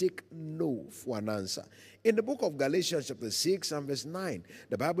to take no for an answer. In the book of Galatians chapter 6 and verse 9,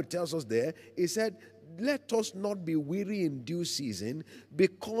 the Bible tells us there, it said, let us not be weary in due season,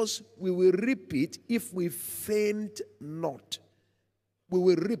 because we will reap it if we faint not. We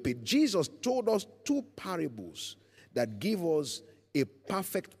will reap it. Jesus told us 2 parables that give us a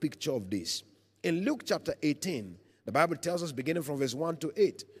perfect picture of this. In Luke chapter 18, the Bible tells us, beginning from verse 1 to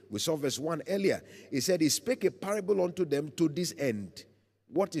 8, we saw verse 1 earlier. He said, he spake a parable unto them to this end.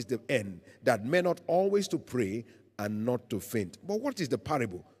 What is the end? That men ought always to pray and not to faint. But what is the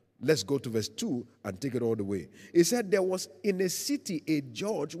parable? Let's go to verse 2 and take it all the way. He said, there was in a city a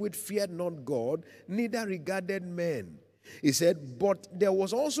judge which feared not God, neither regarded men. He said, but there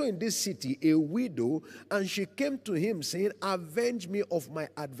was also in this city a widow, and she came to him, saying, avenge me of my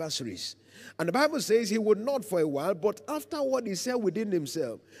adversaries. And the Bible says he would not for a while, but afterward he said within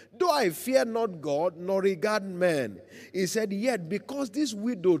himself, though I fear not God, nor regard man, he said, yet because this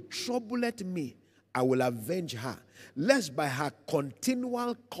widow troubleth me, I will avenge her, lest by her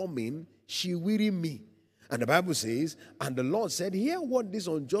continual coming she weary me. And the Bible says, and the Lord said, hear what this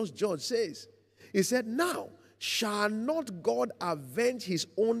unjust judge says. He said, now, shall not God avenge his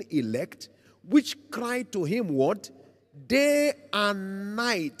own elect, which cry to him what? Day and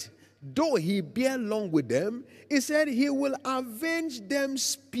night. Though he bear long with them, he said he will avenge them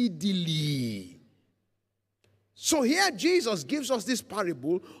speedily. So here Jesus gives us this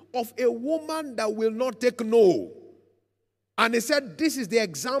parable of a woman that will not take no. And he said this is the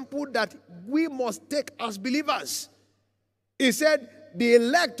example that we must take as believers. He said the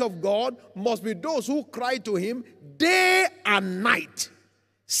elect of God must be those who cry to him day and night,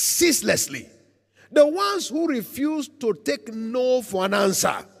 ceaselessly. The ones who refuse to take no for an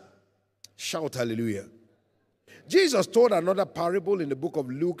answer. Shout hallelujah. Jesus told another parable in the book of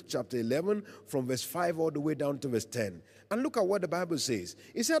Luke chapter 11 from verse 5 all the way down to verse 10. And look at what the Bible says.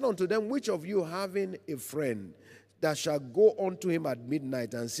 He said unto them, which of you having a friend that shall go unto him at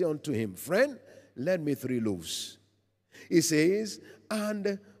midnight and say unto him, friend, lend me 3 loaves. He says,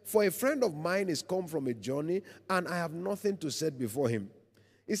 and For a friend of mine is come from a journey, and I have nothing to set before him.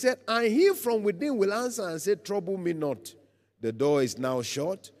 He said, and he from within will answer and say, trouble me not. The door is now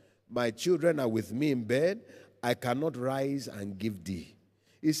shut. My children are with me in bed. I cannot rise and give thee.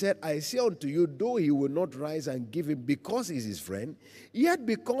 He said, I say unto you, though he will not rise and give him because he is his friend, yet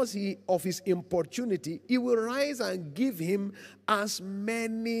because of his importunity, he will rise and give him as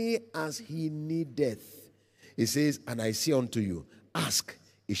many as he needeth. He says, and I say unto you, ask,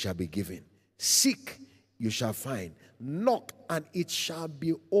 it shall be given. Seek, you shall find. Knock, and it shall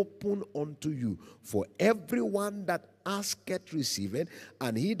be opened unto you. For everyone that asketh receiveth,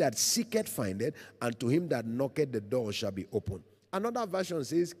 and he that seeketh findeth, and to him that knocketh the door shall be opened. Another version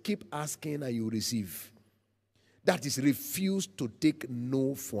says, keep asking and you receive. That is, refuse to take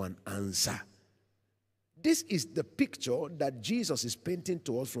no for an answer. This is the picture that Jesus is painting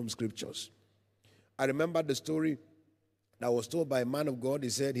to us from scriptures. I remember the story that was told by a man of God. He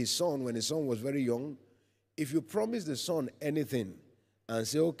said his son, when his son was very young, if you promise the son anything and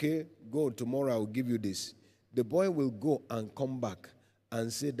say, okay, go tomorrow, I will give you this, the boy will go and come back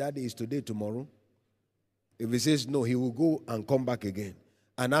and say, Daddy, is today tomorrow? If he says no, he will go and come back again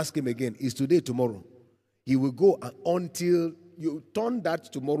and ask him again, is today tomorrow? He will go until you turn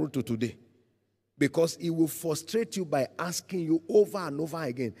that tomorrow to today. Because he will frustrate you by asking you over and over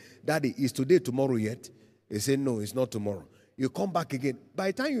again, Daddy, is today tomorrow yet? He said, no, it's not tomorrow. You come back again.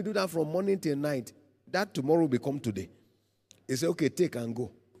 By the time you do that from morning till night, that tomorrow will become today. He said, okay, take and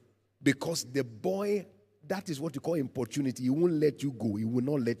go. Because the boy, that is what you call importunity. He won't let you go. He will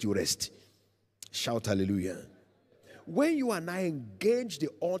not let you rest. Shout hallelujah. When you and I engage the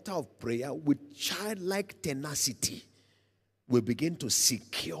altar of prayer with childlike tenacity, we begin to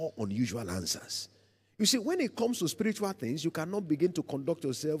secure unusual answers. You see, when it comes to spiritual things, you cannot begin to conduct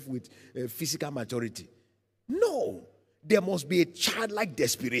yourself with physical maturity. No. There must be a childlike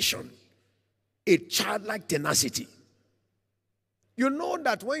desperation, a childlike tenacity. You know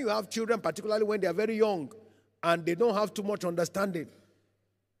that when you have children, particularly when they are very young and they don't have too much understanding,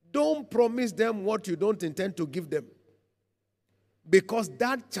 don't promise them what you don't intend to give them. Because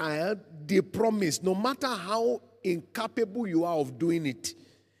that child, they promise, no matter how incapable you are of doing it,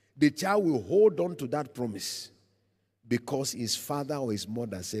 the child will hold on to that promise because his father or his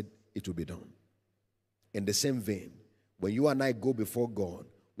mother said it will be done. In the same vein, when you and I go before God,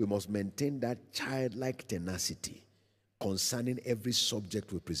 we must maintain that childlike tenacity concerning every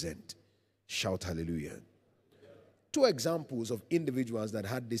subject we present. Shout hallelujah. Two examples of individuals that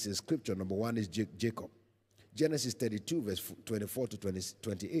had this in scripture. Number one is Jacob. Genesis 32, verse 24 to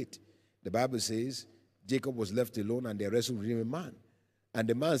 28. The Bible says, Jacob was left alone and they wrestled with him a man. And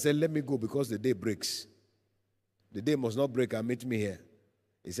the man said, let me go because the day breaks. The day must not break and meet me here.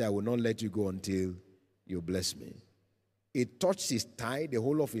 He said, I will not let you go until you bless me. It touched his thigh. The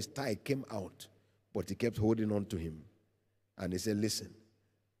whole of his thigh came out. But he kept holding on to him. And he said, listen,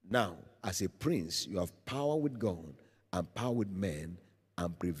 now, as a prince, you have power with God and power with men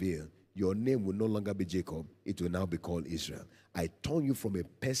and prevail. Your name will no longer be Jacob. It will now be called Israel. I turn you from a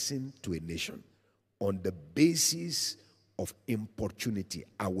person to a nation. On the basis of importunity,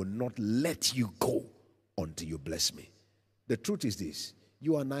 I will not let you go until you bless me. The truth is this.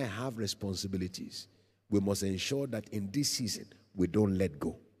 You and I have responsibilities. We must ensure that in this season, we don't let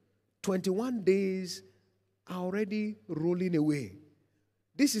go. 21 days are already rolling away.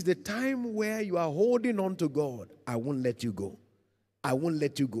 This is the time where you are holding on to God. I won't let you go. I won't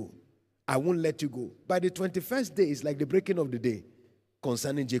let you go. I won't let you go. By the 21st day, it's like the breaking of the day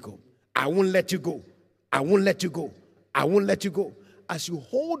concerning Jacob. I won't let you go. I won't let you go. I won't let you go. As you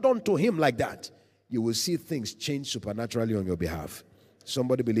hold on to him like that, you will see things change supernaturally on your behalf.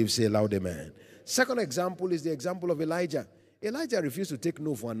 Somebody believes, say loud amen. Second example is the example of Elijah. Elijah refused to take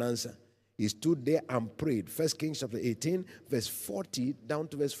no for an answer. He stood there and prayed. 1 Kings chapter 18, verse 40 down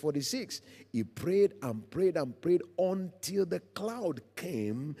to verse 46. He prayed and prayed and prayed until the cloud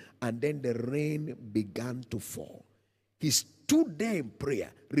came and then the rain began to fall. He stood there in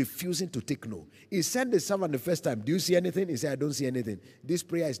prayer, refusing to take no. He said the servant the first time, do you see anything? He said, I don't see anything. This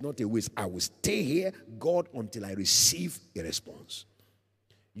prayer is not a waste. I will stay here, God, until I receive a response.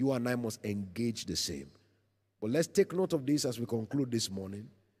 You and I must engage the same. But let's take note of this as we conclude this morning.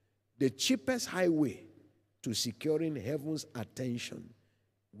 The cheapest highway to securing heaven's attention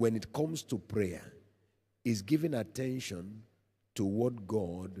when it comes to prayer is giving attention to what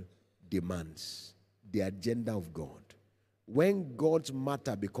God demands, the agenda of God. When God's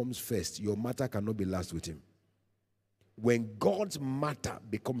matter becomes first, your matter cannot be last with him. When God's matter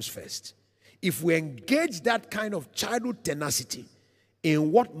becomes first, if we engage that kind of childhood tenacity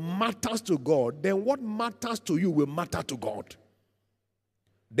in what matters to God, then what matters to you will matter to God.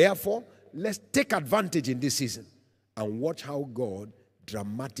 Therefore, let's take advantage in this season and watch how God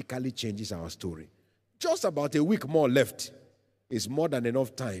dramatically changes our story. Just about a week more left is more than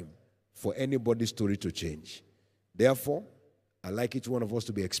enough time for anybody's story to change. Therefore, I'd like each one of us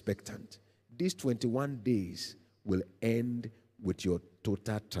to be expectant. These 21 days will end with your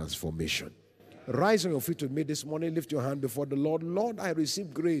total transformation. Rise on your feet with me this morning. Lift your hand before the Lord. Lord, I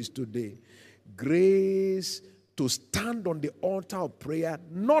receive grace today. Grace to stand on the altar of prayer,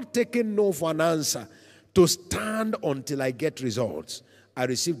 not taking no for an answer, to stand until I get results. I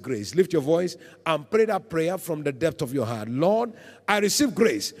receive grace. Lift your voice and pray that prayer from the depth of your heart. Lord, I receive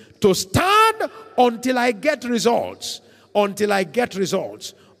grace to stand until I get results. Until I get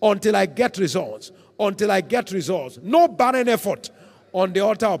results. Until I get results. Until I get results. No barren effort on the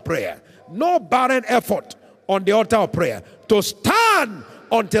altar of prayer. No barren effort on the altar of prayer. To stand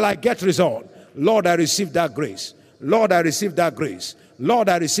until I get results. Lord, I receive that grace. Lord, I receive that grace. Lord,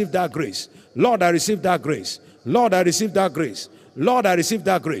 I receive that grace. Lord, I receive that grace. Lord, I receive that grace. Lord, I receive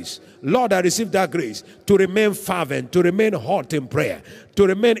that grace. Lord, I receive that grace to remain fervent, to remain hot in prayer, to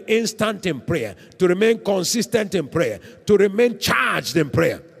remain instant in prayer, to remain consistent in prayer, to remain charged in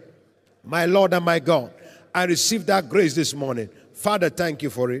prayer. My Lord and my God, I receive that grace this morning. Father, thank you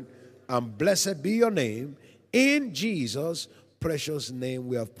for it. And blessed be your name. In Jesus' precious name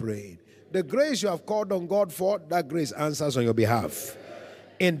we have prayed. The grace you have called on God for, that grace answers on your behalf.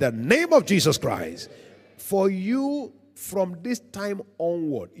 In the name of Jesus Christ. For you, from this time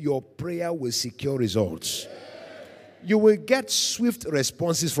onward, your prayer will secure results. You will get swift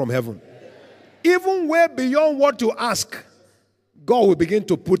responses from heaven. Even way beyond what you ask, God will begin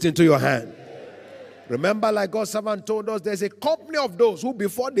to put into your hand. Remember, like God's servant told us, there's a company of those who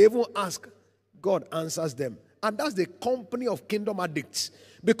before they even ask, God answers them. And that's the company of kingdom addicts.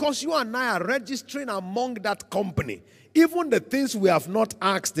 Because you and I are registering among that company. Even the things we have not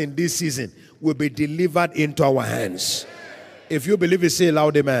asked in this season will be delivered into our hands. If you believe it, say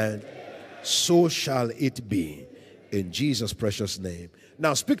loud amen. So shall it be. In Jesus' precious name.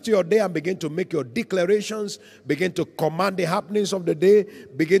 Now speak to your day and begin to make your declarations. Begin to command the happenings of the day.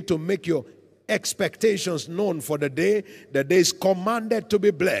 Begin to make your expectations known for the day. The day is commanded to be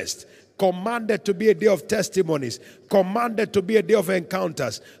blessed. Commanded to be a day of testimonies. Commanded to be a day of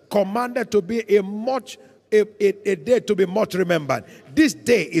encounters. Commanded to be a day to be much remembered. This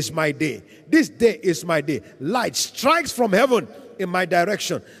day is my day. This day is my day. Light strikes from heaven in my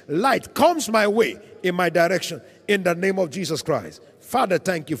direction. Light comes my way in my direction. In the name of Jesus Christ. Father,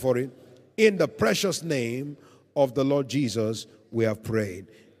 thank you for it. In the precious name of the Lord Jesus, we have prayed.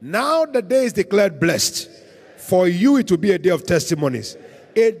 Now the day is declared blessed. For you it will be a day of testimonies.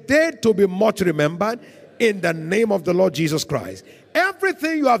 A day to be much remembered in the name of the Lord Jesus Christ.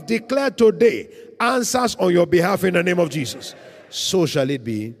 Everything you have declared today answers on your behalf in the name of Jesus. So shall it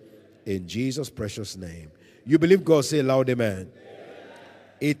be in Jesus' precious name. You believe God, say loud amen.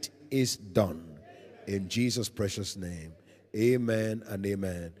 It is done in Jesus' precious name. Amen and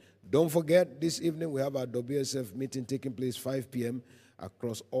amen. Don't forget, this evening we have our WSF meeting taking place 5 p.m.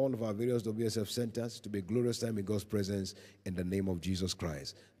 across all of our various WSF centers to be a glorious time in God's presence in the name of Jesus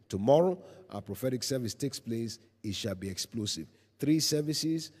Christ. Tomorrow, our prophetic service takes place. It shall be explosive. 3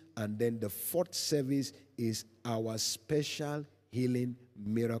 services, and then the 4th service is our special healing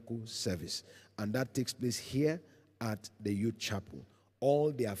miracle service. And that takes place here at the youth chapel.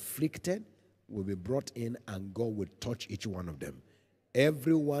 All the afflicted will be brought in and God will touch each one of them.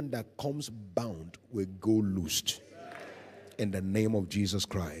 Everyone that comes bound will go loosed. In the name of Jesus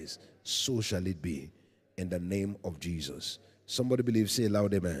Christ, so shall it be. In the name of Jesus. Somebody believe, say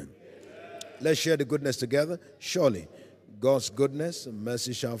loud amen. Let's share the goodness together. Surely, God's goodness and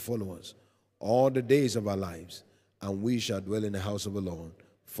mercy shall follow us all the days of our lives, and we shall dwell in the house of the Lord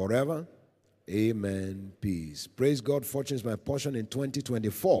forever. Amen. Peace. Praise God. Fortune is my portion in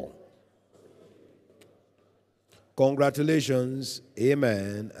 2024. Congratulations.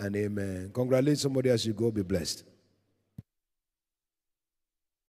 Amen and amen. Congratulate somebody as you go. Be blessed.